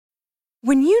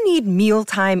When you need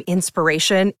mealtime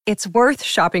inspiration, it's worth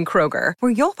shopping Kroger,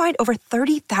 where you'll find over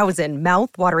 30,000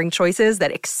 mouth-watering choices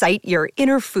that excite your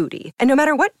inner foodie. And no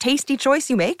matter what tasty choice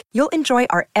you make, you'll enjoy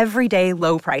our everyday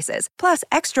low prices, plus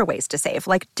extra ways to save,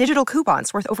 like digital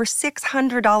coupons worth over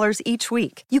 $600 each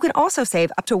week. You can also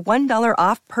save up to $1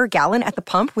 off per gallon at the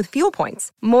pump with fuel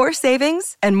points. More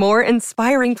savings and more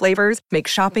inspiring flavors make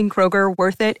shopping Kroger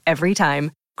worth it every time.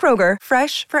 Kroger,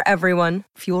 fresh for everyone.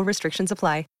 Fuel restrictions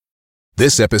apply.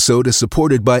 This episode is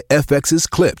supported by FX's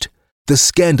Clipped, the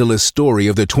scandalous story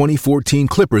of the 2014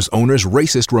 Clippers owner's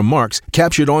racist remarks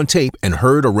captured on tape and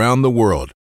heard around the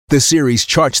world. The series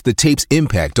charts the tape's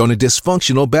impact on a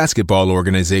dysfunctional basketball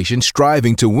organization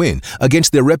striving to win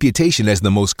against their reputation as the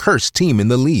most cursed team in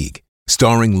the league.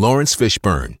 Starring Lawrence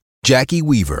Fishburne, Jackie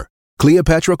Weaver,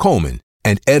 Cleopatra Coleman,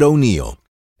 and Ed O'Neill.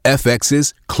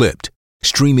 FX's Clipped,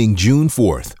 streaming June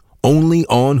 4th, only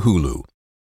on Hulu.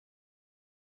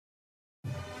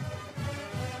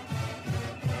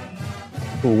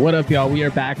 What up, y'all? We are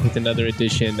back with another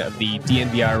edition of the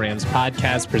DNVR Rams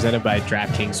podcast presented by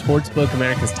DraftKings Sportsbook,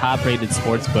 America's top-rated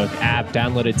sportsbook app.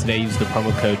 Download it today. Use the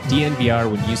promo code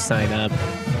DNVR when you sign up.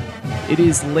 It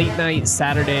is late night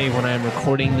Saturday when I'm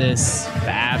recording this. The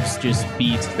Avs just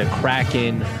beat the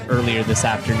Kraken earlier this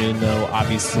afternoon, though.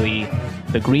 Obviously,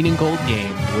 the green and gold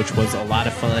game, which was a lot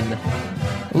of fun.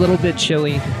 A little bit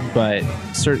chilly, but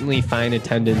certainly fine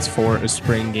attendance for a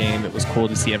spring game. It was cool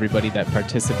to see everybody that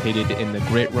participated in the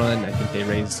grit run. I think they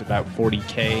raised about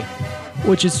 $40K,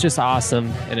 which is just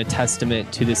awesome and a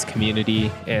testament to this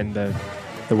community and the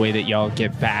way that y'all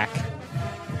get back.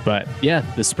 But yeah,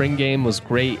 the spring game was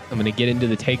great. I'm going to get into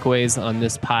the takeaways on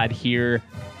this pod here.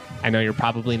 I know you're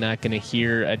probably not going to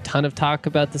hear a ton of talk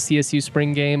about the CSU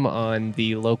spring game on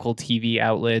the local TV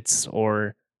outlets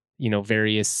or,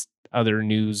 various other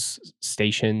news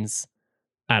stations.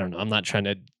 I don't know. I'm not trying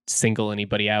to single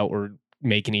anybody out or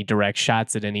make any direct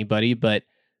shots at anybody, but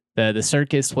the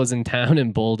circus was in town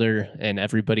in Boulder, and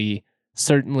everybody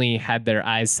certainly had their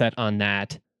eyes set on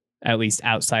that, at least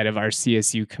outside of our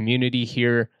CSU community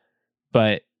here.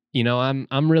 But,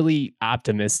 I'm really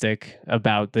optimistic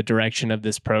about the direction of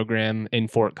this program in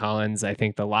Fort Collins. I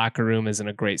think the locker room is in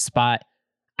a great spot.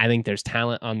 I think there's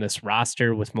talent on this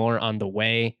roster with more on the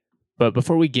way. But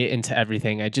before we get into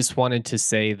everything, I just wanted to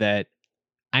say that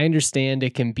I understand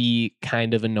it can be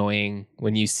kind of annoying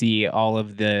when you see all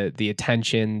of the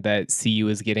attention that CU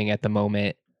is getting at the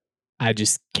moment. I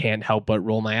just can't help but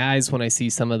roll my eyes when I see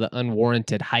some of the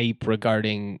unwarranted hype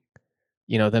regarding,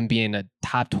 them being a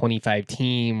top 25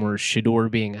 team or Shedeur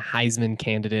being a Heisman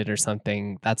candidate or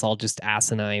something. That's all just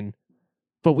asinine.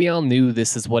 But we all knew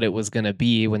this is what it was going to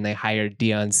be when they hired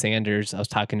Deion Sanders. I was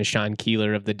talking to Sean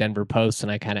Keeler of the Denver Post,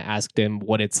 and I kind of asked him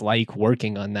what it's like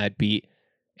working on that beat.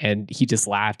 And he just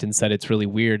laughed and said it's really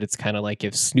weird. It's kind of like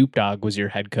if Snoop Dogg was your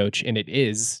head coach, and it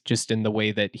is, just in the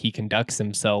way that he conducts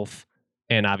himself.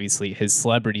 And obviously his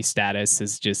celebrity status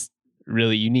is just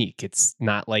really unique. It's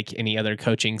not like any other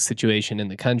coaching situation in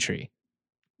the country.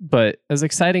 But as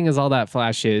exciting as all that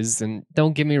flash is, and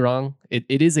don't get me wrong, it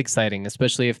is exciting,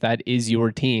 especially if that is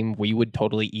your team. We would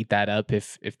totally eat that up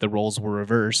if the roles were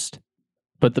reversed.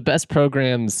 But the best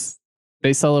programs,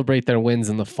 they celebrate their wins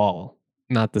in the fall,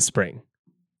 not the spring.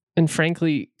 And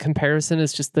frankly, comparison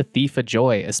is just the thief of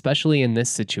joy, especially in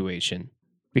this situation.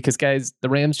 Because guys, the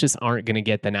Rams just aren't going to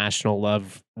get the national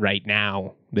love right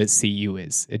now that CU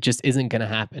is. It just isn't going to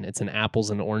happen. It's an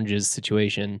apples and oranges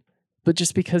situation. But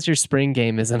just because your spring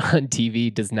game isn't on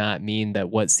TV does not mean that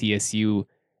what CSU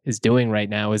is doing right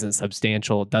now isn't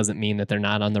substantial. It doesn't mean that they're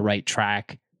not on the right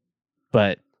track.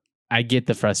 But I get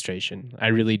the frustration. I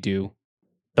really do.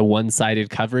 The one-sided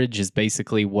coverage is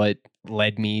basically what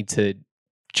led me to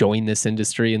join this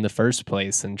industry in the first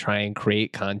place and try and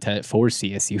create content for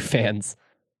CSU fans.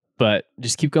 But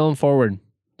just keep going forward.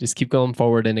 Just keep going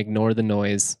forward and ignore the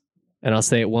noise. And I'll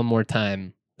say it one more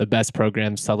time. The best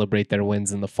programs celebrate their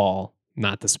wins in the fall,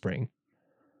 not the spring.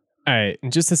 All right,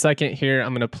 in just a second here,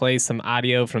 I'm going to play some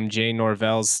audio from Jay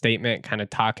Norvell's statement, kind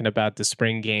of talking about the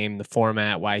spring game, the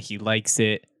format, why he likes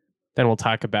it. Then we'll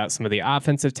talk about some of the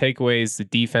offensive takeaways, the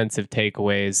defensive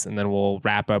takeaways, and then we'll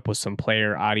wrap up with some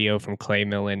player audio from Clay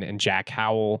Millen and Jack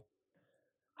Howell.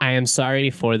 I am sorry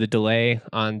for the delay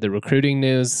on the recruiting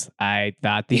news. I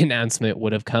thought the announcement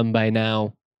would have come by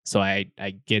now. So I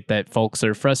get that folks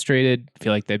are frustrated. I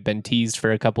feel like they've been teased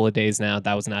for a couple of days now.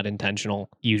 That was not intentional.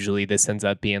 Usually this ends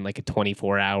up being like a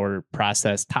 24-hour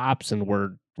process tops, and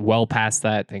we're well past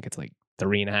that. I think it's like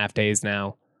 3.5 days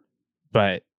now.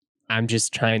 But I'm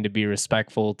just trying to be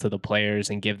respectful to the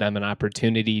players and give them an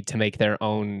opportunity to make their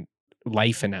own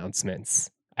life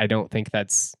announcements. I don't think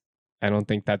that's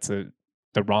a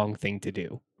the wrong thing to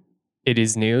do. It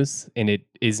is news and it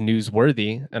is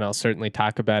newsworthy, and I'll certainly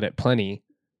talk about it plenty,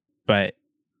 but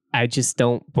I just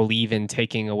don't believe in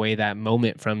taking away that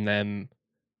moment from them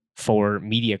for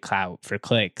media clout, for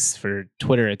clicks, for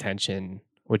Twitter attention,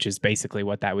 which is basically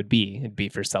what that would be. It'd be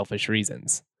for selfish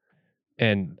reasons.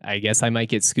 And I guess I might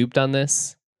get scooped on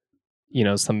this.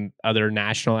 Some other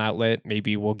national outlet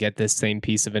maybe will get this same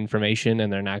piece of information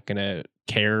and they're not going to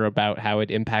care about how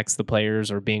it impacts the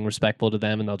players or being respectful to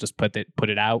them, and they'll just put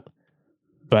it out.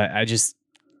 But I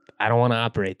don't want to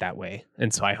operate that way.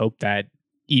 And so I hope that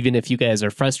even if you guys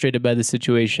are frustrated by the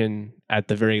situation, at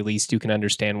the very least you can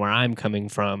understand where I'm coming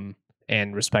from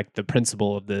and respect the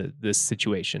principle of this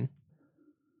situation.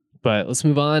 But let's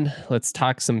move on. Let's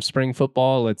talk some spring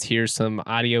football. Let's hear some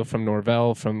audio from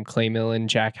Norvell, from Clay Millen,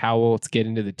 Jack Howell. Let's get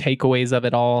into the takeaways of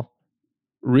it all.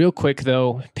 Real quick,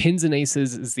 though, Pins and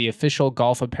Aces is the official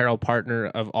golf apparel partner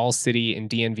of All City and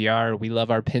DNVR. We love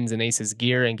our Pins and Aces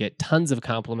gear and get tons of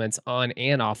compliments on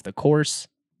and off the course.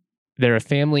 They're a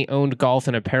family-owned golf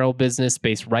and apparel business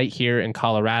based right here in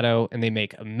Colorado, and they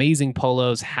make amazing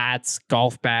polos, hats,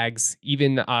 golf bags,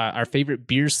 even our favorite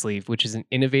beer sleeve, which is an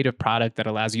innovative product that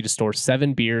allows you to store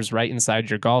 7 beers right inside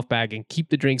your golf bag and keep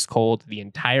the drinks cold the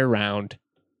entire round.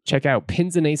 Check out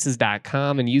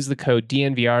pinsandaces.com and use the code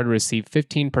DNVR to receive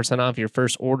 15% off your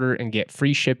first order and get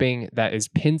free shipping. That is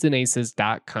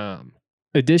pinsandaces.com.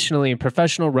 Additionally,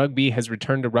 professional rugby has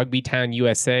returned to Rugby Town,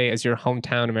 USA, as your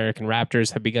hometown American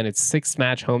Raptors have begun its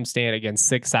 6-match homestand against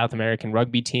 6 South American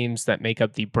rugby teams that make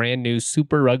up the brand new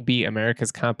Super Rugby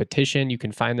Americas competition. You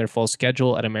can find their full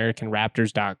schedule at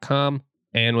AmericanRaptors.com.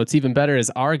 And what's even better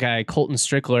is our guy, Colton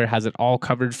Strickler, has it all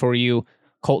covered for you.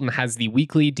 Colton has the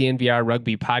weekly DNVR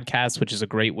Rugby podcast, which is a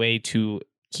great way to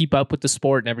keep up with the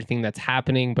sport and everything that's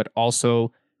happening, but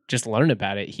also just learn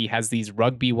about it. He has these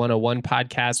Rugby 101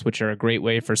 podcasts, which are a great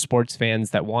way for sports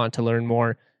fans that want to learn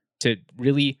more to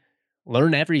really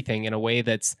learn everything in a way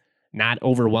that's not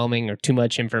overwhelming or too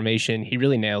much information. He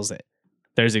really nails it.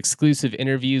 There's exclusive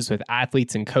interviews with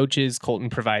athletes and coaches. Colton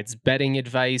provides betting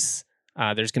advice.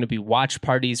 There's going to be watch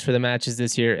parties for the matches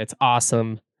this year. It's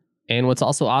awesome. And what's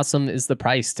also awesome is the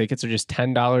price. Tickets are just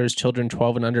 $10. Children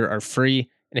 12 and under are free.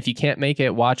 And if you can't make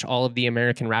it, watch all of the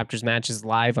American Raptors matches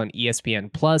live on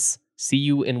ESPN+. See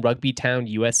you in Rugby Town,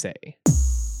 USA.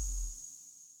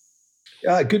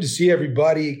 Good to see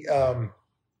everybody. Hard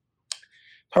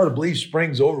to believe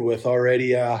spring's over with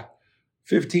already.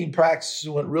 15 practices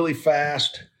went really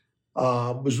fast.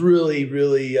 Was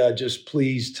really just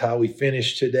pleased how we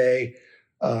finished today.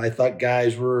 I thought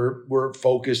guys were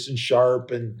focused and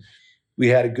sharp, and we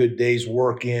had a good day's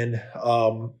work in.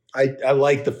 I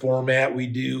like the format we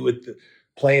do with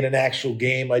playing an actual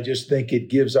game. I just think it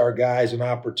gives our guys an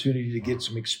opportunity to get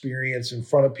some experience in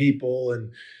front of people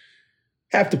and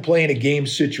have to play in a game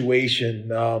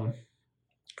situation.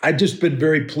 I've just been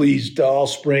very pleased all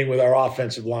spring with our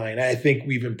offensive line. I think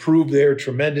we've improved there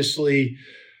tremendously.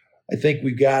 I think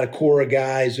we've got a core of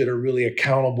guys that are really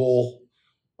accountable,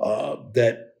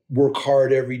 that work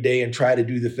hard every day and try to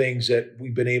do the things that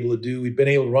we've been able to do. We've been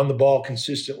able to run the ball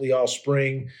consistently all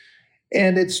spring,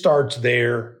 and it starts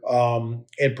there,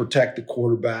 and protect the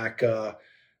quarterback.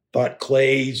 Thought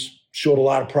Clay's showed a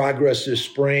lot of progress this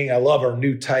spring. I love our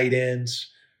new tight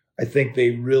ends. I think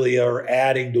they really are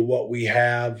adding to what we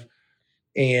have.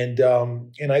 And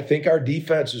I think our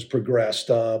defense has progressed.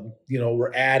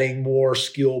 We're adding more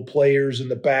skilled players in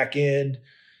the back end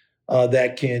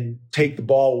that can take the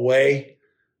ball away.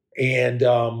 And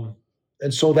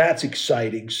so that's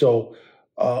exciting. So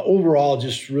overall,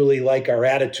 just really like our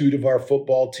attitude of our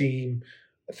football team.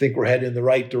 I think we're heading in the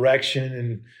right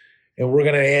direction, and we're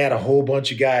going to add a whole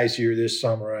bunch of guys here this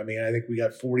summer. I mean, I think we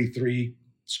got 43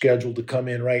 scheduled to come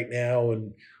in right now,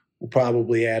 and we'll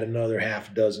probably add another half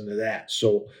a dozen to that.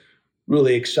 So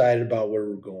really excited about where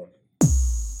we're going.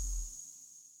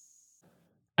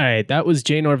 All right, that was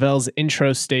Jay Norvell's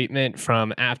intro statement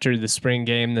from after the spring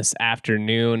game this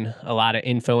afternoon. A lot of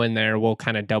info in there. We'll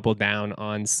kind of double down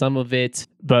on some of it.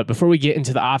 But before we get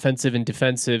into the offensive and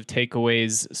defensive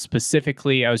takeaways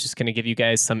specifically, I was just going to give you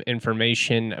guys some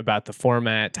information about the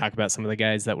format, talk about some of the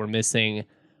guys that were missing.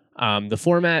 The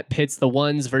format pits the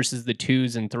 1s versus the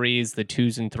 2s and 3s. The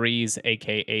 2s and 3s,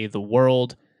 aka the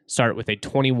world, start with a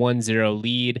 21-0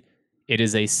 lead. It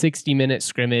is a 60-minute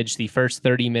scrimmage. The first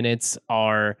 30 minutes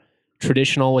are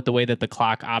traditional with the way that the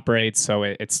clock operates, so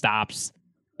it stops.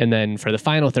 And then for the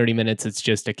final 30 minutes, it's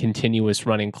just a continuous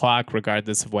running clock,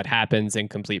 regardless of what happens,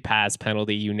 incomplete pass,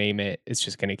 penalty, you name it. It's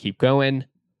just going to keep going.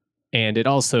 And it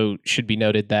also should be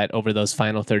noted that over those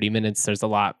final 30 minutes, there's a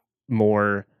lot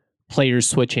more players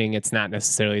switching. It's not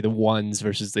necessarily the ones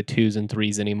versus the twos and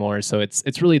threes anymore. So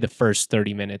it's really the first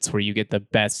 30 minutes where you get the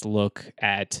best look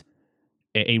at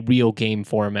a real game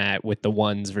format with the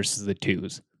ones versus the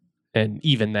twos. And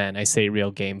even then, I say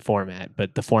real game format,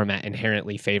 but the format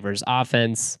inherently favors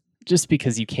offense just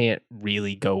because you can't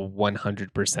really go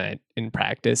 100% in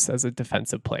practice as a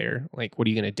defensive player. Like, what are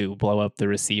you going to do? Blow up the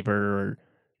receiver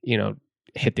or,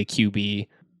 hit the QB?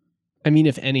 I mean,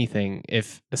 if anything,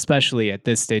 especially at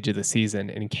this stage of the season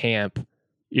in camp,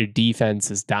 your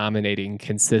defense is dominating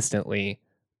consistently,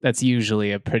 that's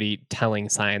usually a pretty telling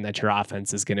sign that your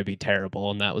offense is going to be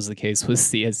terrible. And that was the case with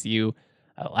CSU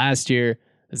last year.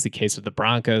 Is the case with the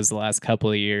Broncos the last couple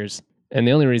of years. And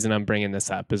the only reason I'm bringing this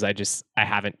up is I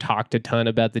haven't talked a ton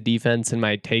about the defense in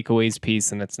my takeaways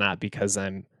piece, and it's not because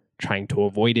I'm trying to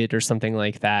avoid it or something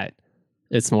like that.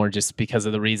 It's more just because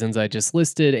of the reasons I just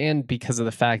listed and because of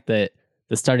the fact that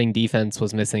the starting defense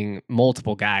was missing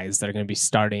multiple guys that are going to be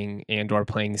starting and or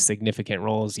playing significant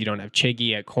roles. You don't have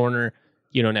Chiggy at corner.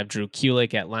 You don't have Drew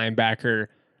Kulik at linebacker.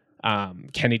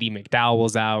 Kennedy McDowell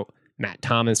was out. Matt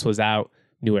Thomas was out.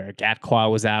 Nuera Gatqua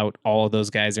was out. All of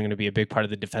those guys are going to be a big part of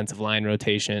the defensive line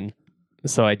rotation.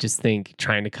 So I just think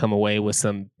trying to come away with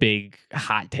some big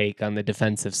hot take on the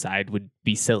defensive side would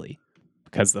be silly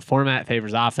because the format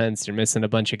favors offense. You're missing a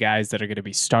bunch of guys that are going to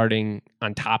be starting.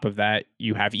 On top of that,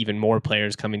 you have even more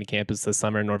players coming to campus this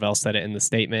summer. Norvell said it in the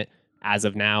statement. As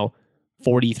of now,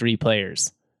 43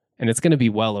 players. And it's going to be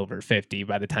well over 50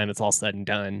 by the time it's all said and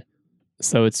done.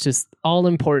 So it's just all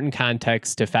important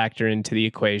context to factor into the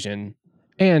equation.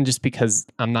 And just because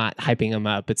I'm not hyping them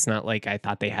up, it's not like I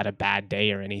thought they had a bad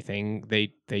day or anything.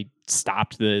 They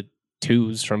stopped the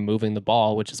twos from moving the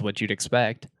ball, which is what you'd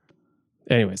expect.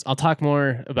 Anyways, I'll talk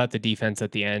more about the defense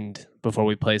at the end before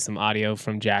we play some audio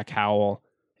from Jack Howell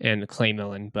and Clay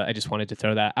Millen. But I just wanted to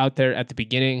throw that out there at the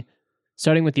beginning.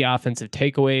 Starting with the offensive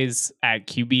takeaways at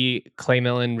QB, Clay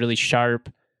Millen really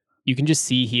sharp. You can just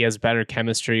see he has better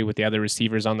chemistry with the other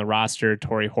receivers on the roster.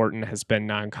 Torrey Horton has been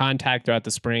non-contact throughout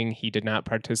the spring. He did not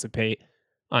participate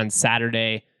on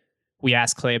Saturday. We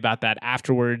asked Clay about that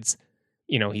afterwards.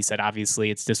 He said, obviously,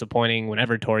 it's disappointing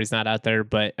whenever Torrey's not out there,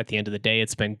 but at the end of the day,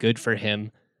 it's been good for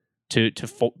him to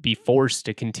be forced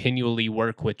to continually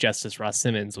work with Justice Ross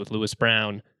Simmons, with Lewis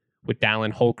Brown, with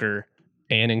Dallin Holker,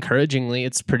 and encouragingly,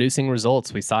 it's producing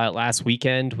results. We saw it last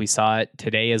weekend. We saw it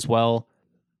today as well.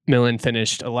 Millen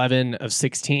finished 11 of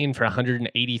 16 for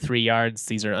 183 yards.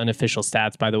 These are unofficial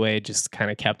stats, by the way, just kind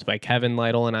of kept by Kevin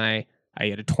Lytle and I. I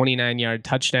had a 29-yard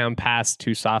touchdown pass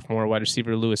to sophomore wide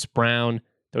receiver Lewis Brown.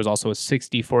 There was also a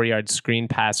 64-yard screen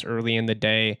pass early in the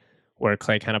day where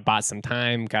Clay kind of bought some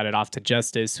time, got it off to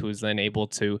Justice, who was then able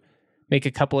to make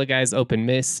a couple of guys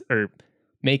miss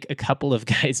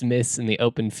in the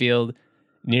open field.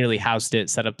 Nearly housed it,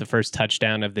 set up the first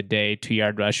touchdown of the day,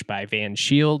 2-yard rush by Van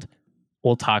Shield.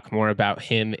 We'll talk more about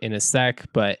him in a sec,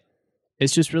 but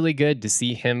it's just really good to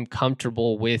see him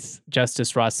comfortable with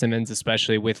Justice Ross Simmons,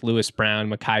 especially with Lewis Brown.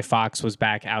 Mekhi Fox was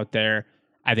back out there.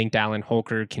 I think Dallin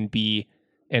Holker can be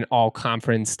an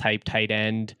all-conference type tight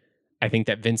end. I think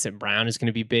that Vincent Brown is going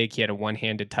to be big. He had a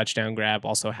one-handed touchdown grab,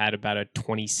 also had about a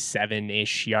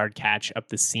 27-ish yard catch up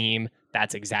the seam.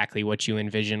 That's exactly what you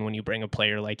envision when you bring a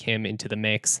player like him into the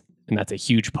mix. And that's a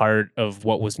huge part of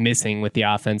what was missing with the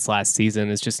offense last season,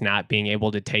 is just not being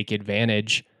able to take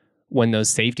advantage when those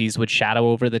safeties would shadow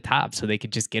over the top so they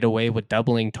could just get away with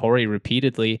doubling Torrey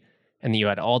repeatedly. And you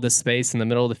had all this space in the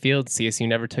middle of the field. CSU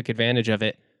never took advantage of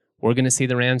it. We're going to see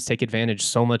the Rams take advantage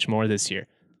so much more this year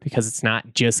because it's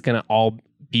not just going to all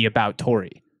be about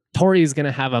Torrey. Torrey is going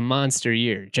to have a monster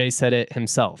year. Jay said it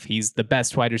himself. He's the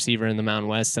best wide receiver in the Mountain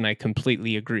West, and I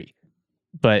completely agree.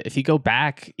 But if you go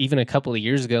back even a couple of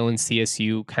years ago when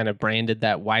CSU kind of branded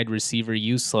that wide receiver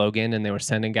U slogan and they were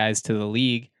sending guys to the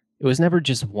league, it was never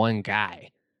just one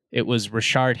guy. It was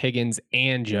Rashard Higgins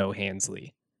and Joe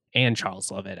Hansley and Charles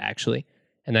Lovett, actually.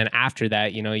 And then after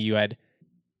that, you had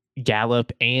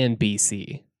Gallup and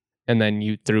BC. And then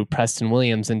you threw Preston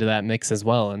Williams into that mix as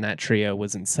well, and that trio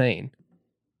was insane.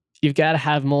 You've got to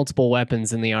have multiple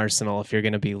weapons in the arsenal if you're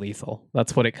going to be lethal.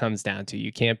 That's what it comes down to.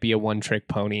 You can't be a one-trick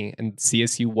pony, and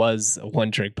CSU was a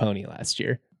one-trick pony last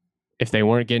year. If they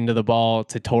weren't getting to the ball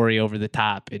to Torrey over the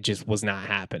top, it just was not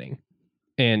happening.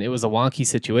 And it was a wonky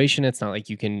situation. It's not like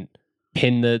you can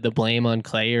pin the blame on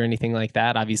Clay or anything like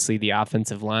that. Obviously, the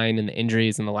offensive line and the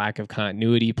injuries and the lack of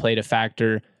continuity played a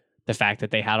factor. The fact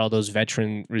that they had all those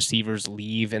veteran receivers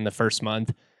leave in the first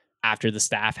month after the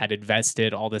staff had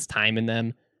invested all this time in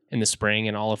them in the spring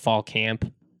and all of fall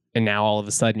camp. And now all of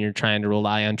a sudden you're trying to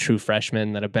rely on true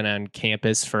freshmen that have been on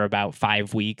campus for about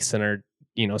 5 weeks and are,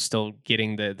 still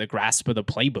getting the grasp of the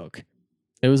playbook.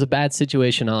 It was a bad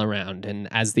situation all around. And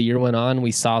as the year went on,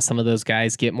 we saw some of those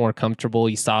guys get more comfortable.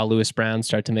 You saw Lewis Brown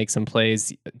start to make some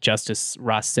plays. Justice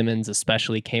Ross Simmons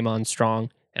especially came on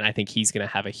strong, and I think he's going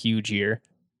to have a huge year.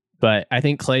 But I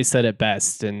think Clay said it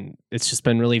best, and it's just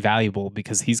been really valuable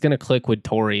because he's going to click with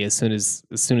Torrey as soon as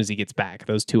he gets back.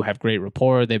 Those two have great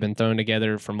rapport. They've been thrown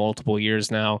together for multiple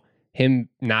years now. Him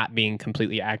not being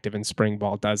completely active in spring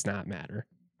ball does not matter.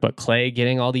 But Clay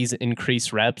getting all these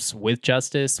increased reps with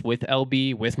Justice, with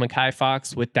LB, with Mekhi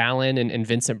Fox, with Dallin and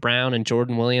Vincent Brown and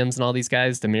Jordan Williams and all these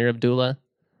guys, Demir Abdullah,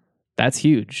 that's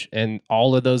huge. And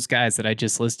all of those guys that I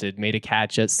just listed made a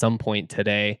catch at some point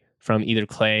today from either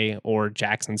Clay or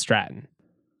Jackson Stratton.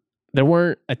 There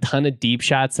weren't a ton of deep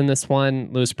shots in this one.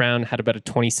 Lewis Brown had about a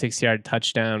 26-yard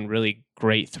touchdown, really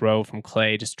great throw from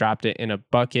Clay, just dropped it in a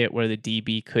bucket where the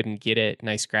DB couldn't get it.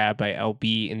 Nice grab by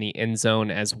LB in the end zone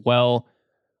as well.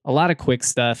 A lot of quick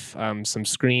stuff, some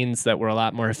screens that were a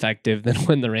lot more effective than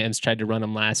when the Rams tried to run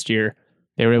them last year.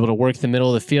 They were able to work the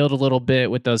middle of the field a little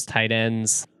bit with those tight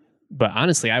ends. But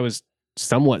honestly, I was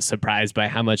somewhat surprised by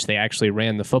how much they actually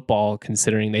ran the football,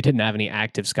 considering they didn't have any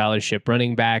active scholarship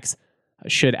running backs. I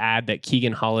should add that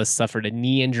Keegan Hollis suffered a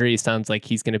knee injury. Sounds like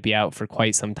he's going to be out for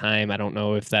quite some time. I don't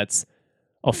know if that's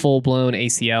a full-blown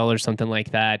ACL or something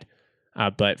like that.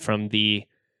 But from the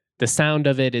sound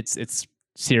of it, it's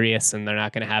serious, and they're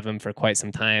not going to have him for quite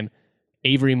some time.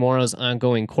 Avery Morrow's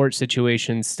ongoing court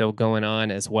situation still going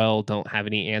on as well. Don't have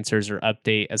any answers or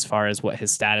update as far as what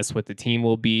his status with the team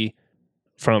will be.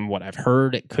 From what I've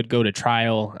heard, it could go to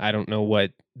trial. I don't know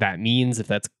what that means, if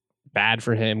that's bad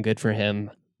for him, good for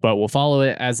him, but we'll follow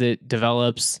it as it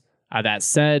develops. That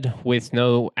said, with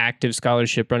no active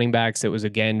scholarship running backs, it was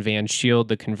again Van Shield,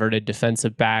 the converted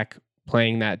defensive back,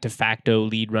 playing that de facto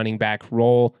lead running back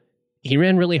role. He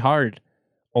ran really hard.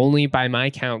 Only by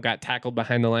my count got tackled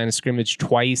behind the line of scrimmage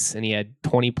twice, and he had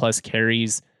 20 plus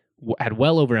carries, had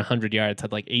well over 100 yards,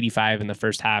 had like 85 in the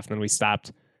first half, and then we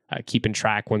stopped keeping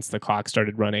track once the clock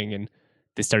started running and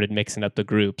they started mixing up the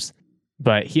groups.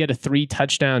 But he had a 3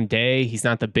 touchdown day. He's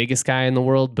not the biggest guy in the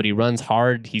world, but he runs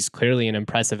hard. He's clearly an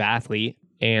impressive athlete.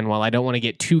 And while I don't want to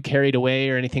get too carried away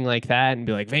or anything like that and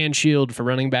be like Van Shield for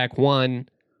running back 1,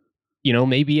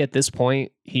 maybe at this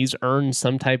point he's earned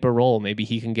some type of role. Maybe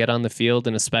he can get on the field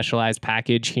in a specialized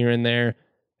package here and there,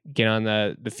 get on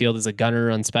the field as a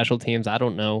gunner on special teams. I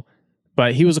don't know.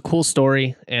 But he was a cool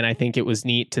story, and I think it was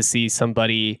neat to see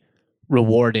somebody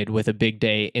rewarded with a big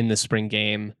day in the spring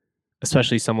game,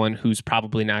 especially someone who's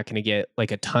probably not going to get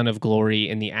like a ton of glory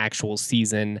in the actual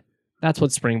season. That's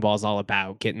what spring ball is all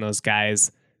about, getting those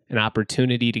guys an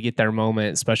opportunity to get their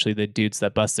moment, especially the dudes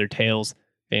that bust their tails.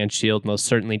 Van Shield most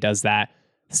certainly does that.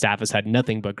 The staff has had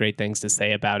nothing but great things to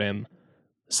say about him.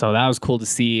 So that was cool to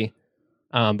see.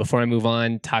 Before I move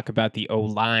on, talk about the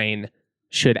O-line.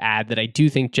 Should add that I do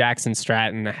think Jackson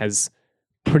Stratton has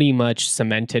pretty much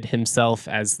cemented himself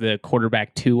as the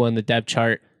quarterback 2 on the depth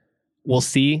chart. We'll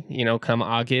see, come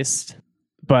August.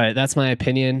 But that's my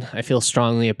opinion. I feel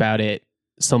strongly about it,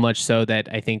 so much so that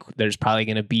I think there's probably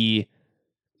going to be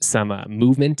some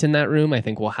movement in that room. I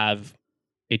think we'll have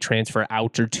a transfer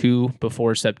out or 2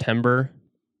 before September.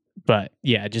 But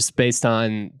yeah, just based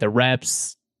on the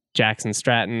reps, Jackson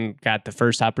Stratton got the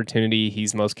first opportunity.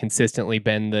 He's most consistently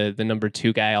been the number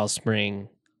 2 guy all spring.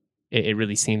 It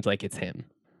really seems like it's him.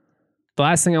 The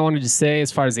last thing I wanted to say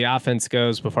as far as the offense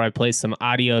goes before I play some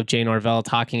audio of Jay Norvell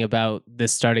talking about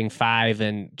this starting 5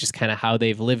 and just kind of how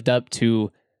they've lived up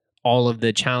to all of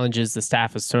the challenges the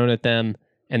staff has thrown at them,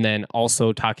 and then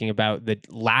also talking about the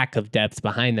lack of depth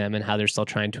behind them and how they're still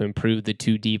trying to improve the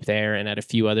 2 deep there and at a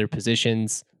few other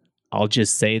positions. I'll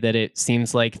just say that it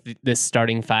seems like this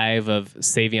starting 5 of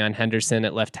Savion Henderson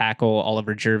at left tackle,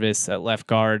 Oliver Jervis at left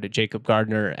guard, Jacob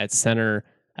Gardner at center,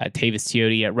 Tavis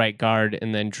Teote at right guard,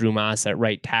 and then Drew Moss at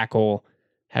right tackle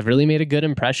have really made a good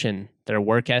impression. Their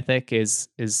work ethic is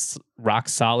rock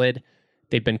solid.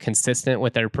 They've been consistent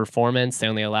with their performance. They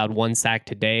only allowed 1 sack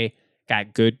today,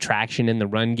 got good traction in the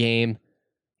run game.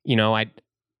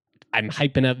 I'm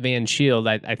hyping up Van Shield.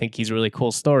 I think he's a really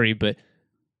cool story, but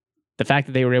the fact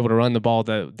that they were able to run the ball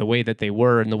the way that they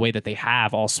were and the way that they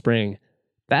have all spring,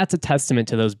 that's a testament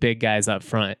to those big guys up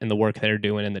front and the work they're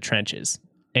doing in the trenches.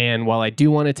 And while I do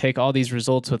want to take all these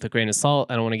results with a grain of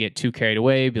salt, I don't want to get too carried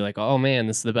away, be like, oh man,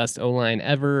 this is the best O-line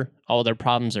ever. All their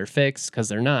problems are fixed, because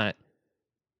they're not.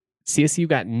 CSU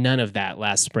got none of that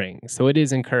last spring, so it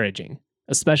is encouraging,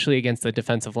 especially against the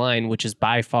defensive line, which is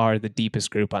by far the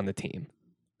deepest group on the team.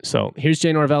 So here's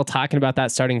Jay Norvell talking about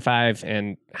that starting 5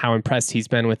 and how impressed he's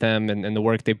been with them and the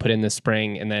work they put in this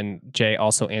spring. And then Jay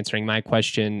also answering my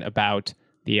question about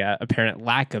the apparent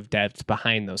lack of depth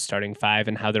behind those starting 5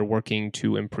 and how they're working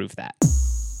to improve that.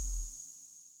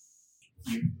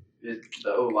 the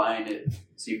O-line, it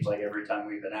seems like every time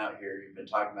we've been out here, you've been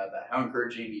talking about that. How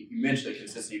encouraging, you mentioned the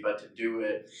consistency, but to do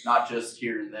it, not just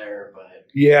here and there, but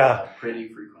pretty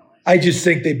frequently. I just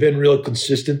think they've been real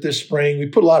consistent this spring. We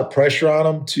put a lot of pressure on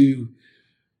them to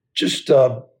just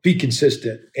be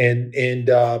consistent. And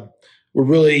we're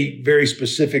really very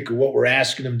specific of what we're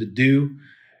asking them to do.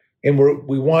 And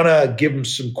we want to give them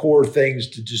some core things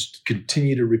to just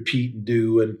continue to repeat and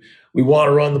do. And we want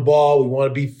to run the ball. We want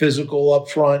to be physical up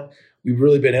front. We've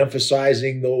really been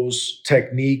emphasizing those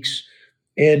techniques,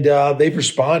 and they've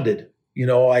responded.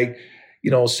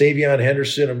 Savion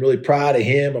Henderson, I'm really proud of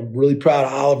him. I'm really proud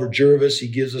of Oliver Jervis. He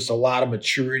gives us a lot of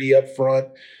maturity up front.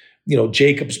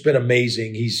 Jacob's been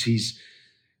amazing. It's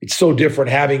so different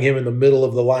having him in the middle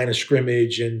of the line of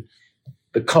scrimmage, and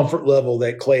the comfort level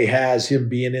that Clay has, him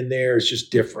being in there, is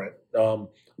just different. A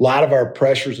lot of our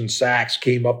pressures and sacks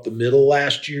came up the middle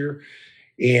last year,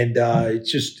 and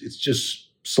it's just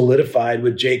solidified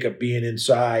with Jacob being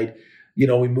inside. We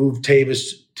moved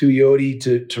Tavis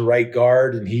Tuioti to right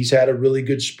guard, and he's had a really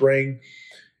good spring.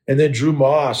 And then Drew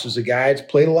Moss is a guy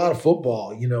that's played a lot of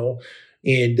football,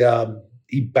 and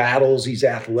he battles. He's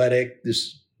athletic.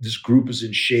 This group is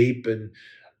in shape, and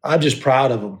I'm just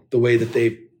proud of them, the way that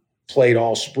they've played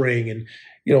all spring. And,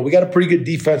 we got a pretty good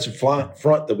defensive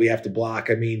front that we have to block.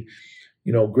 I mean,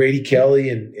 Grady Kelly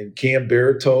and Cam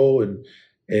Barito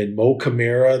and Mo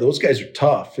Camara, those guys are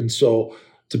tough. And so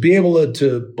to be able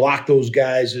to block those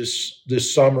guys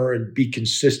this summer and be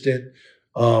consistent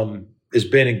has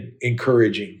been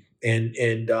encouraging.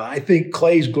 And I think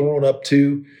Clay's grown up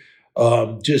too.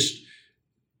 His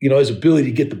ability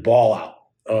to get the ball out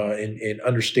and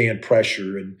understand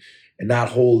pressure and not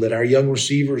hold it. Our young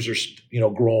receivers are,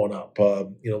 growing up.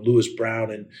 Lewis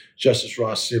Brown and Justice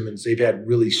Ross Simmons, they've had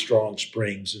really strong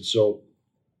springs. And so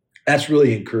that's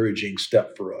really encouraging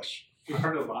step for us. We've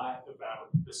heard a lot about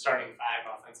the starting 5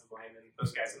 offensive linemen.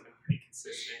 Those guys have been pretty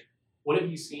consistent. What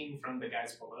have you seen from the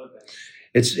guys below them?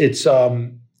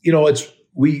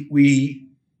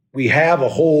 We have a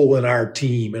hole in our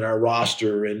team, in our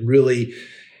roster, and really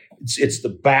it's the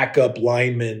backup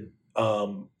linemen.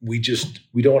 We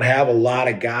don't have a lot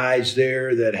of guys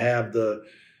there that have the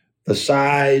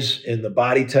size and the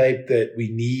body type that we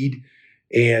need.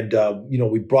 And,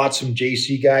 we brought some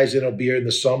JC guys in. It'll be here in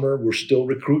the summer. We're still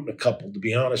recruiting a couple, to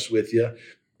be honest with you.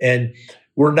 And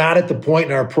we're not at the point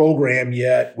in our program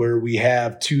yet where we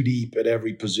have 2 deep at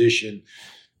every position.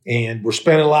 And we're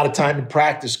spending a lot of time in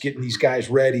practice getting these guys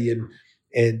ready.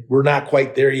 And we're not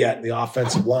quite there yet in the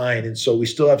offensive line. And so we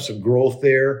still have some growth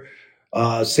there.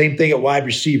 Same thing at wide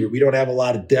receiver. We don't have a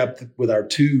lot of depth with our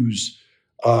 2s.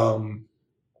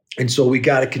 And so we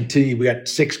got to continue. We got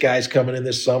 6 guys coming in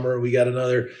this summer. We got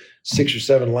another 6 or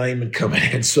 7 linemen coming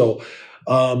in. So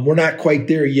we're not quite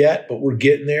there yet, but we're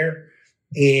getting there.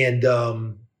 And,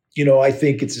 I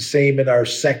think it's the same in our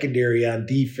secondary on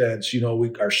defense.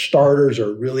 Our starters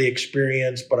are really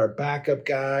experienced, but our backup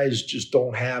guys just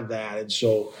don't have that. And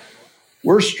so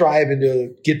we're striving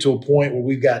to get to a point where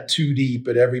we've got 2 deep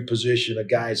at every position of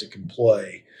guys that can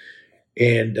play.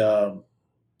 And,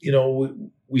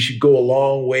 we should go a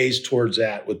long ways towards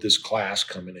that with this class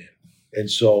coming in. And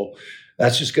so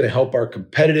that's just going to help our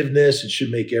competitiveness. It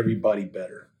should make everybody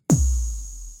better.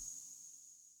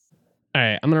 All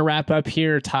right, I'm going to wrap up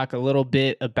here, talk a little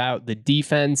bit about the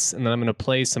defense, and then I'm going to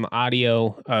play some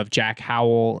audio of Jack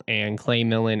Howell and Clay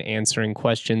Millen answering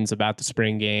questions about the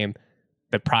spring game,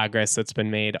 the progress that's been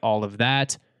made, all of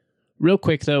that. Real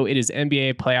quick, though, it is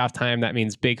NBA playoff time. That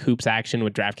means big hoops action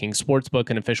with DraftKings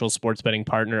Sportsbook, an official sports betting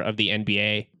partner of the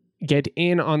NBA. Get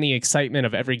in on the excitement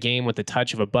of every game with the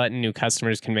touch of a button. New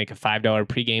customers can make a $5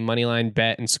 pregame moneyline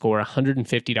bet and score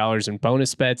 $150 in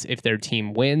bonus bets if their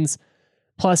team wins.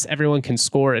 Plus, everyone can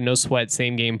score a no-sweat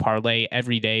same-game parlay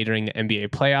every day during the NBA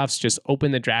playoffs. Just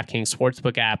open the DraftKings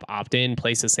Sportsbook app, opt in,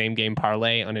 place a same-game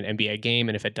parlay on an NBA game,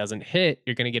 and if it doesn't hit,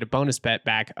 you're going to get a bonus bet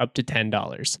back up to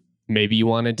 $10. Maybe you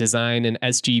want to design an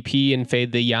SGP and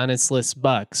fade the Giannis-less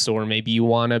Bucks, or maybe you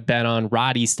want to bet on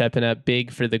Roddy stepping up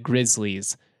big for the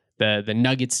Grizzlies, the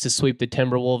Nuggets to sweep the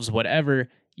Timberwolves, whatever.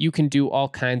 You can do all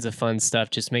kinds of fun stuff.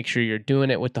 Just make sure you're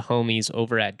doing it with the homies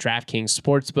over at DraftKings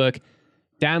Sportsbook.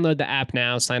 Download the app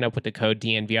now, sign up with the code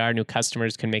DNVR. New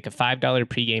customers can make a $5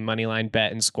 pregame moneyline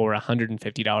bet and score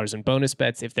 $150 in bonus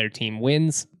bets if their team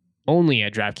wins. Only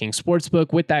at DraftKings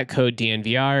Sportsbook with that code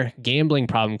DNVR. Gambling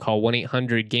problem, call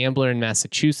 1-800-GAMBLER in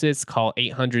Massachusetts. Call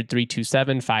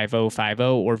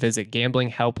 800-327-5050 or visit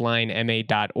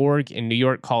gamblinghelplinema.org. In New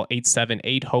York, call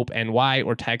 878-HOPE-NY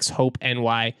or text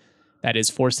HOPE-NY. That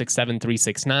is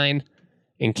 467-369.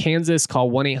 In Kansas, call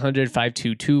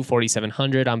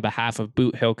 1-800-522-4700 on behalf of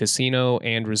Boot Hill Casino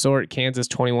and Resort. Kansas,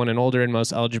 21 and older in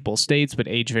most eligible states, but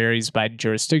age varies by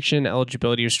jurisdiction.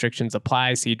 Eligibility restrictions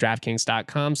apply. See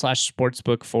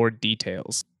DraftKings.com/sportsbook for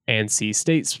details. And see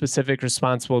state-specific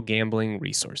responsible gambling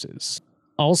resources.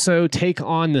 Also, take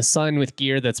on the sun with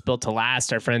gear that's built to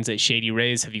last. Our friends at Shady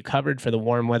Rays have you covered for the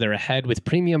warm weather ahead with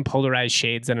premium polarized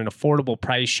shades at an affordable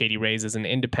price. Shady Rays is an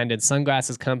independent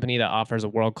sunglasses company that offers a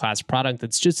world-class product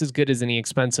that's just as good as any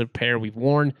expensive pair we've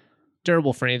worn.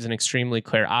 Durable frames and extremely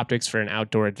clear optics for an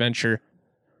outdoor adventure.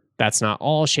 That's not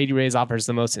all. Shady Rays offers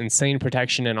the most insane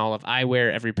protection in all of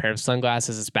eyewear. Every pair of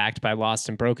sunglasses is backed by lost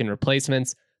and broken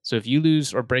replacements. So if you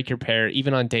lose or break your pair,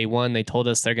 even on day one, they told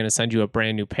us they're going to send you a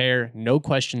brand new pair. No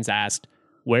questions asked.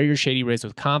 Wear your Shady Rays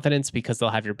with confidence because they'll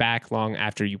have your back long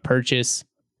after you purchase.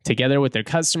 Together with their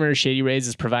customers, Shady Rays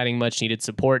is providing much needed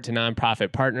support to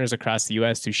nonprofit partners across the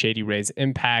U.S. through Shady Rays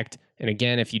Impact. And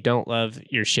again, if you don't love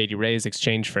your Shady Rays,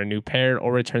 exchange for a new pair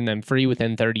or return them free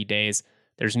within 30 days.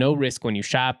 There's no risk when you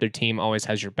shop. Their team always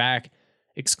has your back.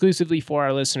 Exclusively for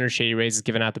our listeners, Shady Rays is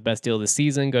giving out the best deal of the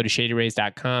season. Go to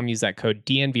shadyrays.com. Use that code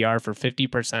DNVR for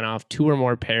 50% off 2 or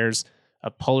more pairs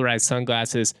of polarized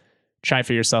sunglasses. Try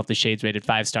for yourself the shades rated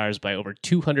 5 stars by over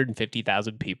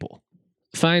 250,000 people.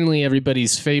 Finally,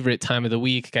 everybody's favorite time of the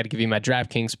week. Got to give you my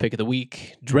DraftKings pick of the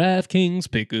week. DraftKings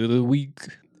pick of the week.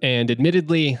 And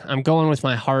admittedly, I'm going with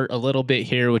my heart a little bit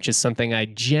here, which is something I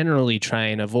generally try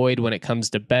and avoid when it comes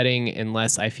to betting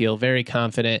unless I feel very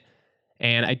confident.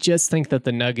 And I just think that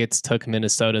the Nuggets took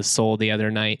Minnesota's soul the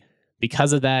other night.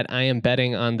 Because of that, I am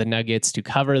betting on the Nuggets to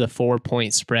cover the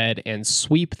 4-point spread and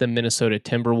sweep the Minnesota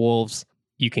Timberwolves.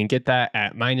 You can get that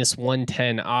at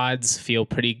 -110 odds. Feel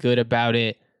pretty good about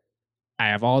it. I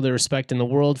have all the respect in the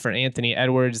world for Anthony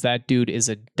Edwards. That dude is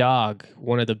a dog.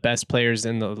 One of the best players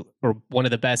one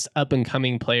of the best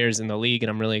up-and-coming players in the league, and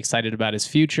I'm really excited about his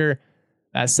future.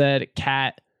 That said,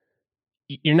 Cat,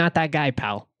 you're not that guy,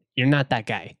 pal. You're not that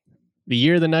guy. The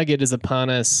year of the Nugget is upon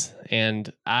us,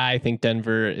 and I think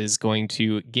Denver is going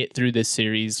to get through this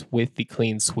series with the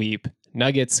clean sweep.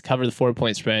 Nuggets cover the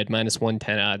 4-point spread,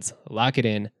 -110 odds. Lock it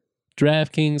in.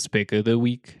 DraftKings pick of the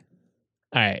week.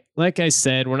 All right, like I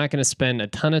said, we're not going to spend a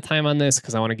ton of time on this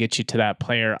because I want to get you to that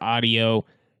player audio,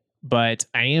 but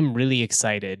I am really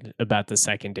excited about the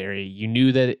secondary. You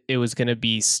knew that it was going to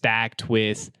be stacked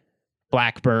with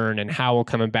Blackburn and Howell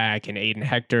coming back and Aiden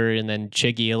Hector, and then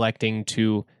Chiggy electing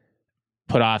to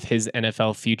put off his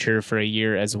NFL future for a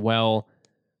year as well.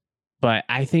 But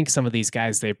I think some of these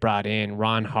guys they brought in,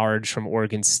 Ron Harge from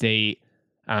Oregon State,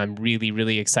 I'm really,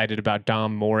 really excited about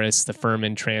Dom Morris, the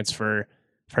Furman transfer.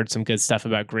 I've heard some good stuff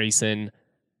about Grayson.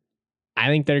 I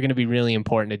think they're going to be really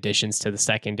important additions to the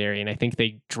secondary, and I think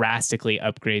they drastically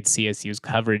upgrade CSU's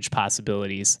coverage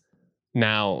possibilities.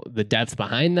 Now, the depth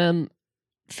behind them,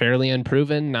 fairly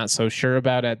unproven, not so sure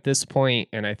about at this point,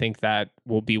 and I think that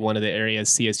will be one of the areas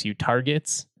CSU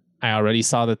targets. I already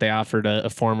saw that they offered a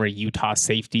former Utah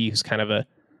safety who's kind of a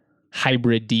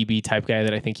hybrid DB type guy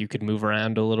that I think you could move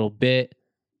around a little bit.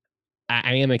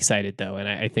 I am excited, though, and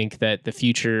I think that the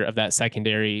future of that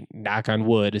secondary, knock on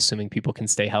wood, assuming people can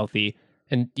stay healthy,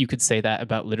 and you could say that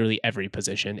about literally every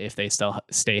position. If they still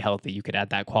stay healthy, you could add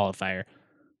that qualifier.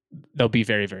 They'll be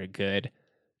very, very good.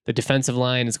 The defensive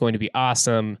line is going to be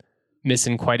awesome.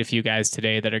 Missing quite a few guys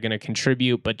today that are going to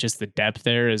contribute, but just the depth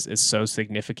there is so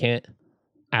significant.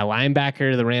 At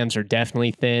linebacker, the Rams are definitely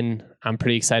thin. I'm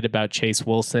pretty excited about Chase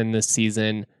Wilson this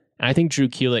season. And I think Drew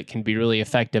Kulik can be really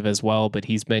effective as well, but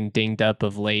he's been dinged up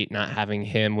of late. Not having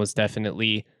him was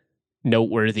definitely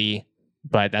noteworthy.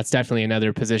 But that's definitely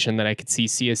another position that I could see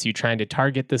CSU trying to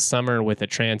target this summer with a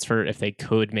transfer if they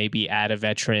could maybe add a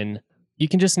veteran. You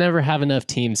can just never have enough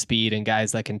team speed and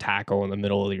guys that can tackle in the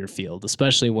middle of your field,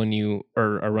 especially when you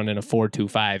are running a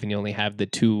 4-2-5 and you only have the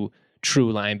 2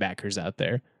 true linebackers out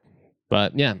there.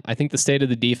 But yeah, I think the state of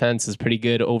the defense is pretty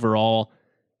good overall.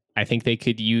 I think they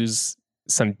could use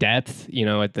some depth,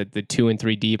 at the 2 and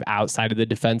 3 deep outside of the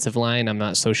defensive line. I'm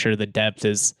not so sure the depth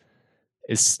is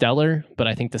stellar, but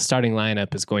I think the starting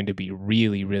lineup is going to be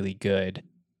really, really good,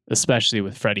 especially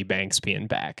with Freddie Banks being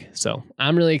back. So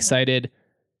I'm really excited.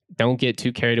 Don't get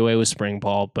too carried away with spring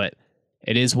ball, but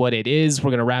it is what it is. We're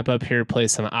going to wrap up here, play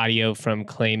some audio from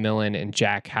Clay Millen and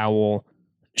Jack Howell.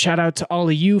 Shout out to all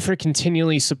of you for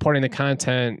continually supporting the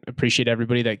content. Appreciate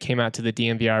everybody that came out to the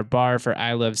DNVR bar for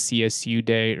I Love CSU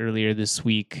Day earlier this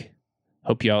week.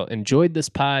 Hope y'all enjoyed this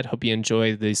pod. Hope you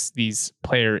enjoy these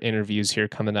player interviews here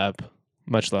coming up.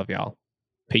 Much love, y'all.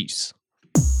 Peace.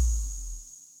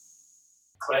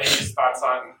 Clay, just thoughts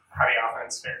on how the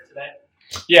offense fared today?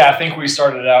 Yeah, I think we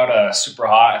started out super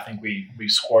hot. I think we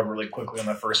scored really quickly on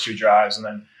the first 2 drives, and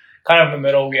then kind of in the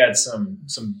middle we had some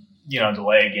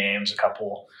delay games, a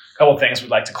couple things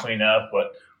we'd like to clean up.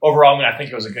 But overall, I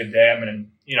think it was a good day.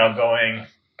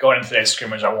 Going into today's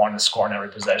scrimmage, I wanted to score on every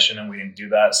possession, and we didn't do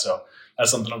that. So that's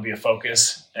something that'll be a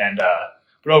focus. And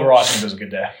but overall, I think it was a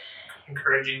good day.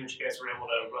 Encouraging that you guys were able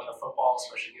to run the football,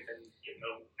 especially given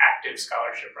the active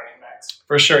scholarship running backs.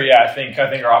 For sure, yeah. I think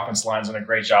our offensive line's done a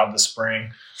great job this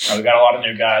spring. We got a lot of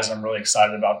new guys. I'm really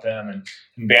excited about them. And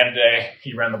in band today,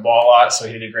 he ran the ball a lot, so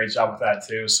he did a great job with that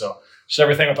too. So just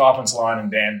everything with the offensive line and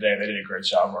band today, they did a great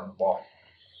job running the ball.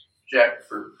 Jack,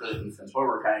 for the defense, what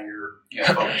were kind of your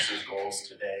focuses, goals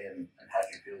today, and how did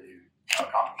you feel you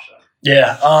accomplished that?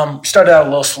 Yeah, started out a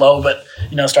little slow, but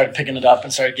started picking it up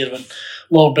and started getting a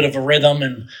little bit of a rhythm.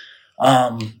 And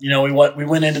we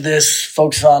went into this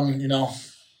focused on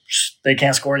they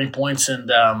can't score any points, and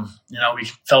we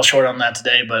fell short on that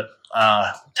today, but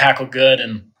tackled good,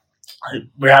 and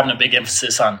we're having a big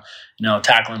emphasis on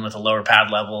tackling with a lower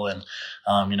pad level, and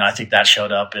I think that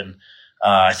showed up. And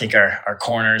I think our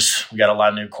corners, we got a lot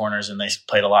of new corners, and they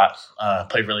played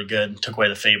played really good. Took away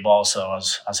the fade ball, so I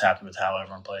was happy with how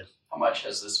everyone played. How much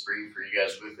has this spring for you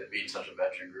guys, with it being such a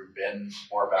veteran group, been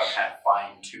more about kind of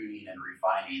fine-tuning and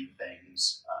refining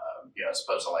things, as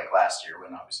opposed to like last year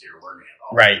when obviously you're learning it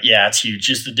all? Right, yeah, it's huge.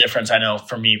 Just the difference I know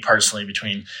for me personally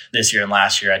between this year and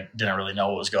last year, I didn't really know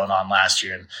what was going on last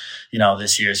year. And,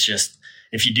 this year it's just,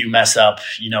 if you do mess up,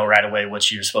 right away what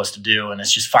you're supposed to do. And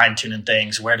it's just fine-tuning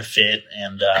things, where to fit,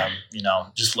 and,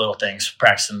 just little things,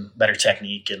 practicing better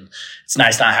technique. And it's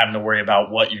nice not having to worry about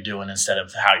what you're doing instead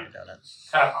of how you're doing it.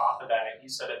 Kind of off of that, you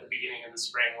said at the beginning of the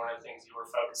spring, one of the things you were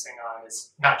focusing on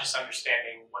is not just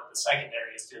understanding what the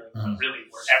secondary is doing, but really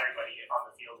where everybody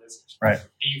on the field is. Right.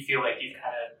 Do you feel like you've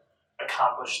kind of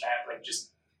accomplished that, like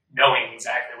just knowing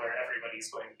exactly where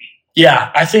everybody's going to be?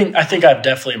 Yeah, I think I've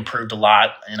definitely improved a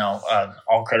lot.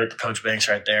 All credit to Coach Banks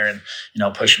right there, and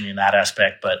pushing me in that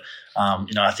aspect. But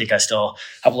I think I still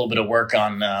have a little bit of work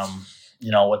on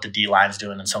what the D line's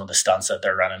doing and some of the stunts that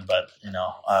they're running. But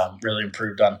really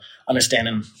improved on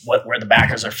understanding where the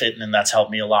backers are fitting, and that's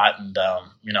helped me a lot. And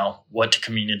what to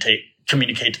communicate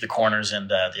to the corners and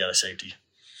the other safety.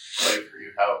 For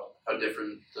you, how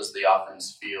different does the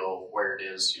offense feel where it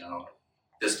is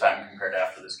this time compared to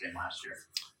after this game last year?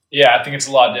 Yeah, I think it's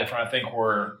a lot different. I think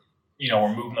we're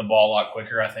moving the ball a lot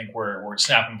quicker. I think we're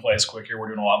snapping plays quicker. We're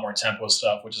doing a lot more tempo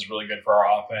stuff, which is really good for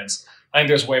our offense. I think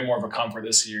there's way more of a comfort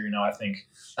this year. I think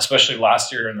especially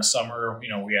last year in the summer,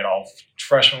 we had all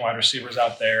freshman wide receivers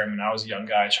out there. I was a young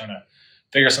guy trying to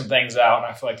figure some things out, and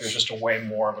I feel like there's just a way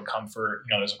more of a comfort.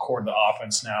 There's a core to the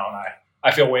offense now, and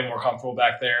I feel way more comfortable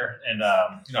back there. And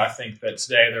I think that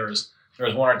today there was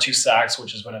 1 or 2 sacks,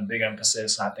 which has been a big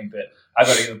emphasis, and I think that I've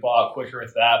got to get the ball out quicker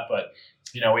with that. But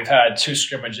we've had 2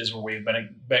 scrimmages where we've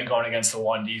been going against the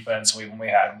one defense. We've only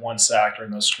had 1 sack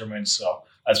during those scrimmages, so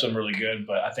that's been really good.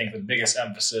 But I think the biggest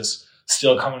emphasis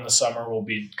still coming this summer will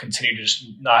be continue to just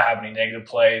not have any negative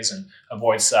plays and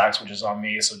avoid sacks, which is on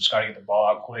me. So just got to get the ball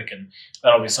out quick, and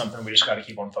that'll be something we just got to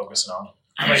keep on focusing on.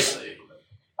 Obviously,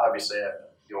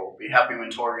 you'll be happy when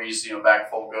Tori's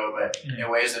back full go, but in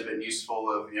ways have been useful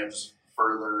of just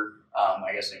further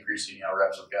increasing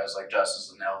reps with guys like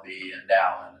Justice and LB and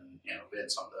Dallin and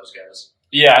Vince, some of those guys.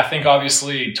 Yeah, I think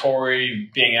obviously Tori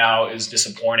being out is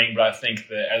disappointing, but I think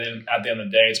that at the end of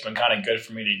the day, it's been kind of good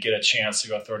for me to get a chance to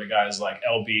go throw to guys like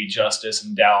LB, Justice,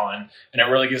 and Dallin, and it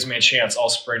really gives me a chance all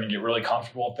spring to get really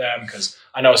comfortable with them, because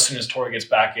I know as soon as Tori gets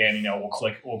back in,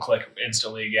 we'll click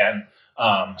instantly again.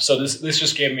 So this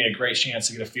just gave me a great chance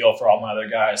to get a feel for all my other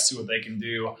guys, see what they can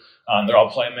do. They're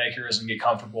all playmakers, and get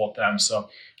comfortable with them. So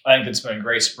I think it's been a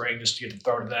great spring just to get to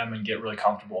throw to them and get really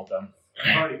comfortable with them.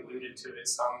 You've already alluded to it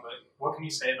some, but what can you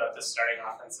say about the starting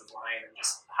offensive line and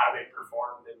just how they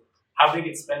performed and how big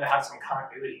it's been to have some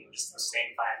continuity in just those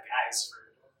same 5 guys for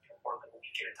more than a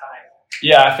week at a time?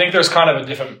 Yeah, I think there's kind of a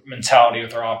different mentality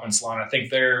with our offense line. I think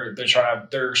they're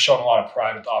showing a lot of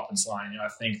pride with the offense line. I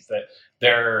think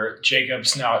that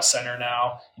Jacob's now at center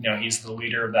now. He's the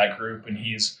leader of that group, and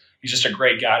he's just a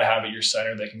great guy to have at your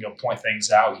center that can go point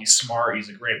things out. He's smart. He's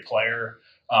a great player.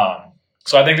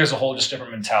 So I think there's a whole just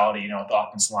different mentality, with the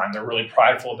offensive line. They're really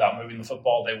prideful about moving the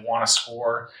football. They want to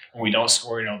score. When we don't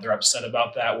score, they're upset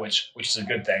about that, which is a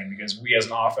good thing, because we as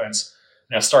an offense,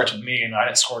 it starts with me, and I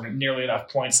didn't score nearly enough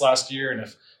points last year. And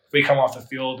if we come off the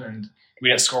field and we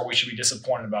didn't score, we should be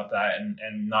disappointed about that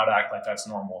and not act like that's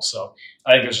normal. So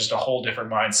I think there's just a whole different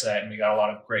mindset, and we got a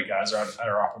lot of great guys at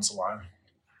our offensive line.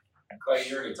 Clay,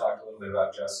 you already talked a little bit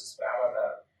about Justice, but how about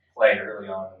that play early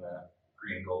on in the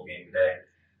green and gold game today?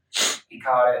 He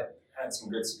caught it, had some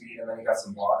good speed, and then he got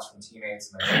some blocks from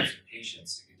teammates, and then he had some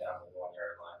patience to get down to the 1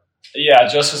 yard line. Yeah,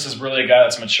 Justice is really a guy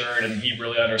that's matured, and he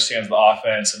really understands the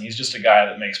offense, and he's just a guy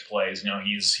that makes plays.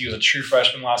 He was a true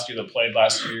freshman last year that played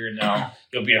last year, and now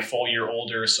he'll be a full year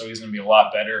older, so he's going to be a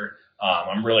lot better.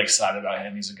 I'm really excited about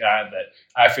him. He's a guy that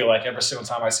I feel like every single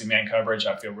time I see man coverage,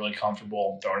 I feel really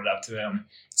comfortable throwing it up to him.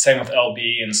 Same with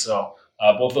LB, and so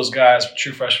both those guys,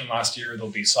 true freshmen last year, they'll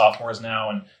be sophomores now,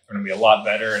 and they're going to be a lot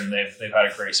better, and they've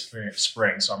had a great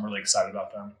spring, so I'm really excited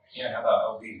about them. Yeah, how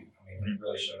about LB? I mean, he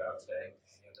really showed out today.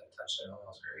 He had that touchdown. That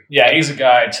was great. Yeah, he's a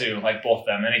guy, too, like both of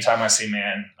them. Anytime I see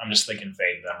man, I'm just thinking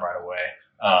fade them right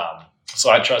away. So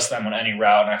I trust them on any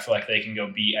route, and I feel like they can go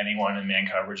beat anyone in man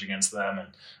coverage against them.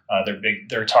 And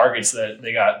they're targets that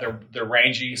they got. They're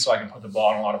rangy, so I can put the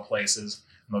ball in a lot of places,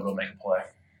 and they'll go make a play.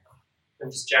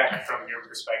 And just Jack, from your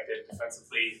perspective,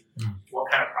 defensively, what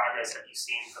kind of progress have you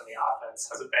seen from the offense?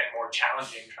 Has it been more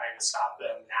challenging trying to stop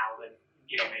them now than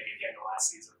maybe at the end of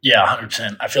last season? Yeah,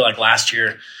 100%. I feel like last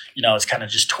year, it's kind of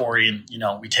just Torrey,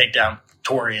 and we take down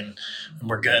Torrey and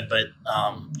we're good. But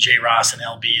J. Ross and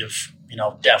LB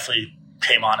have definitely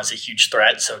came on as a huge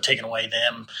threat. So taking away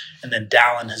them, and then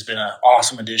Dallin has been an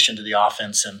awesome addition to the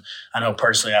offense. And I know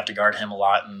personally I have to guard him a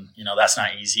lot, and that's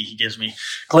not easy. He gives me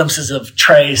glimpses of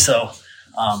Trey. So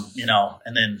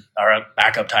and then our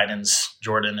backup tight ends,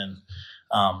 Jordan and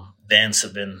Vance,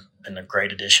 have been a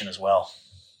great addition as well.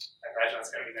 I imagine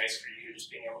it's going to be nice for you just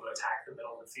being able to attack the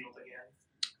middle of the field again.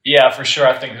 Yeah, for sure.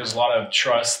 I think there's a lot of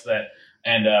trust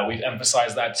and we've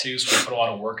emphasized that too. So we put a lot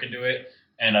of work into it.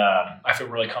 And I feel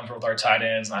really comfortable with our tight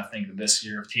ends. And I think that this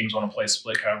year, if teams want to play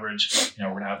split coverage, we're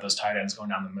going to have those tight ends going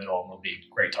down the middle, and they'll be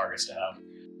great targets to have.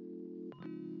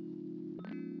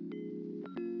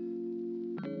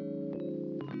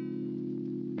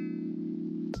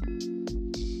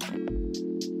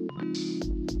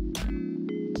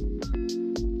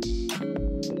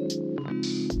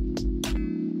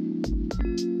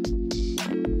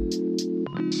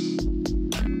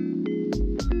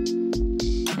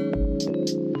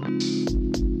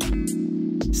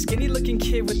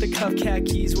 Kid with the cuff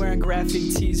khakis, wearing graphic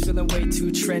tees, feeling way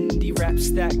too trendy. Raps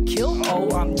that kill, oh,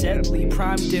 I'm deadly.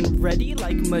 Primed and ready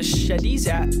like machetes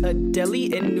at a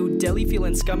deli in New Delhi.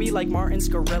 Feeling scummy like Martin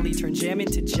Scarelli. Turn jam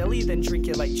into jelly, then drink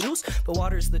it like juice. But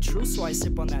water's the truth, so I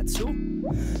sip on that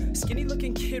too. Skinny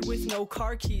looking kid with no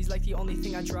car keys, like the only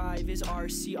thing I drive is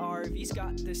RCRV's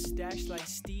got the stash like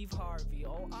Steve Harvey.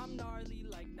 Oh, I'm gnarly.